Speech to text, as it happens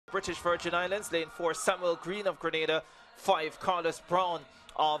British Virgin Islands. Lane 4, Samuel Green of Grenada. 5, Carlos Brown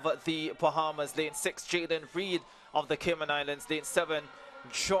of the Bahamas. Lane 6, Jaden Reed of the Cayman Islands. Lane 7,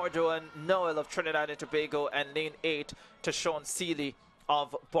 Jordan Noel of Trinidad and Tobago. And lane 8, Tashawn Seeley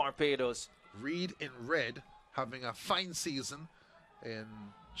of Barbados. Reed in red, having a fine season in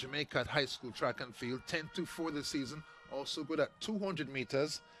Jamaica at high school track and field. 10-2-4 this season. Also good at 200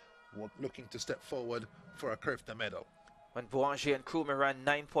 meters. Looking to step forward for a CARIFTA medal. When Boanger and Krumah ran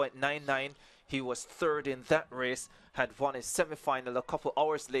 9.99, he was third in that race, had won his semi-final a couple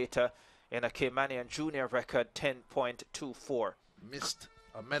hours later in a Caymanian junior record 10.24. Missed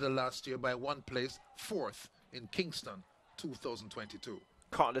a medal last year by 1 place, 4th in Kingston 2022.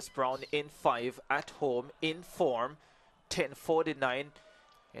 Carlos Brown in 5 at home in form, 10.49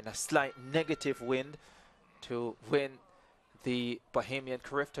 in a slight negative wind to win the Bahamian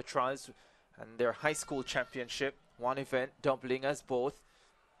CARIFTA trials and their high school championship. One event doubling as both.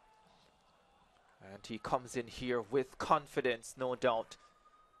 And he comes in here with confidence, no doubt.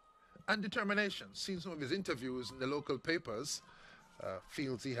 And determination. Seen some of his interviews in the local papers.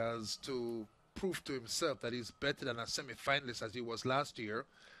 Feels he has to prove to himself that he's better than a semi-finalist as he was last year.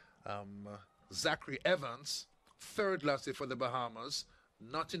 Zachary Evans, 3rd last year for the Bahamas.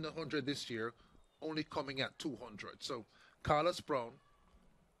 Not in the 100 this year, only coming at 200. So Carlos Brown,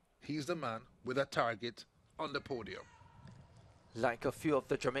 he's the man with a target on the podium. Like a few of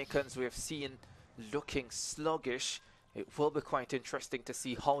the Jamaicans we have seen looking sluggish, it will be quite interesting to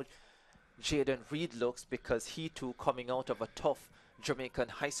see how Jaden Reed looks, because he too coming out of a tough Jamaican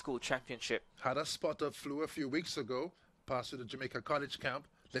high school championship. Had a spot of flu a few weeks ago, passed through the Jamaica College camp.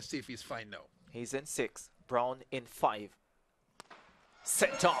 Let's see if he's fine now. He's in 6, Brown in 5.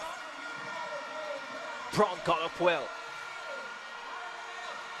 Sent off. Brown got up well.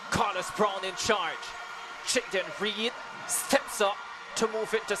 Carlos Brown in charge. Jaden Reed steps up to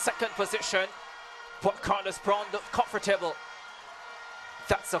move into 2nd position, but Carlos Brown looked comfortable.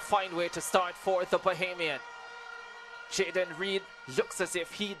 That's a fine way to start for the Bahamian. Jaden Reed looks as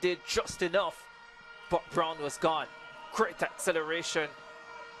if he did just enough, but Brown was gone. Great acceleration,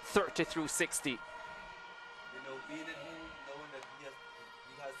 30 through 60. You know, being at home, knowing that he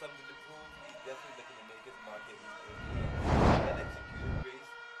has something to prove, he's definitely looking to make his mark. He's an executed race.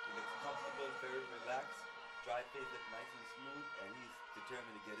 He looks comfortable, very relaxed. Drive pace looks nice and smooth, and he's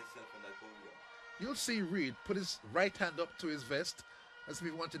determined to get himself on that podium. You'll see Reed put his right hand up to his vest as if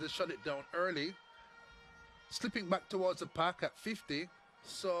he wanted to shut it down early. Slipping back towards the pack at 50,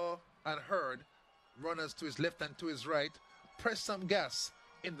 saw and heard runners to his left and to his right. Pressed some gas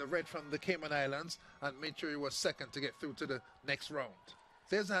in the red from the Cayman Islands and made sure he was 2nd to get through to the next round.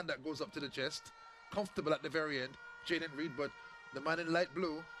 There's a hand that goes up to the chest. Comfortable at the very end, Jaden Reed, but the man in light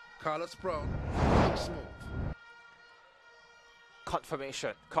blue, Carlos Brown, looks smooth.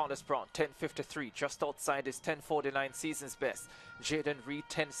 Confirmation, Carlos Brown, 10.53, just outside his 10.49 season's best. Jaden Reed,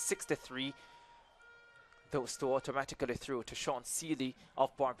 10.63. Those two automatically through to Tashawn Seeley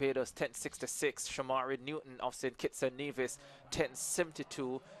of Barbados, 10.66. Shamari Newton of St. Kitts and Nevis,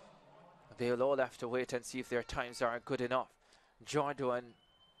 10.72. They'll all have to wait and see if their times are good enough. Jordan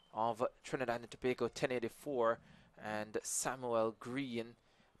of Trinidad and Tobago, 10.84. And Samuel Green,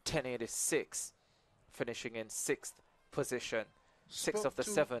 10.86. Finishing in 6th position. 6 of the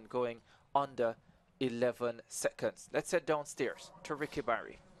 7 going under 11 seconds. Let's head downstairs to Ricky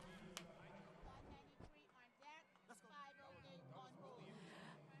Barry.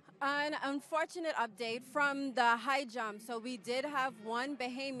 An unfortunate update from the high jump. So we did have one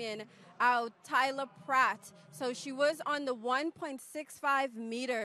Bahamian out, Tyler Pratt. So she was on the 1.65 meters.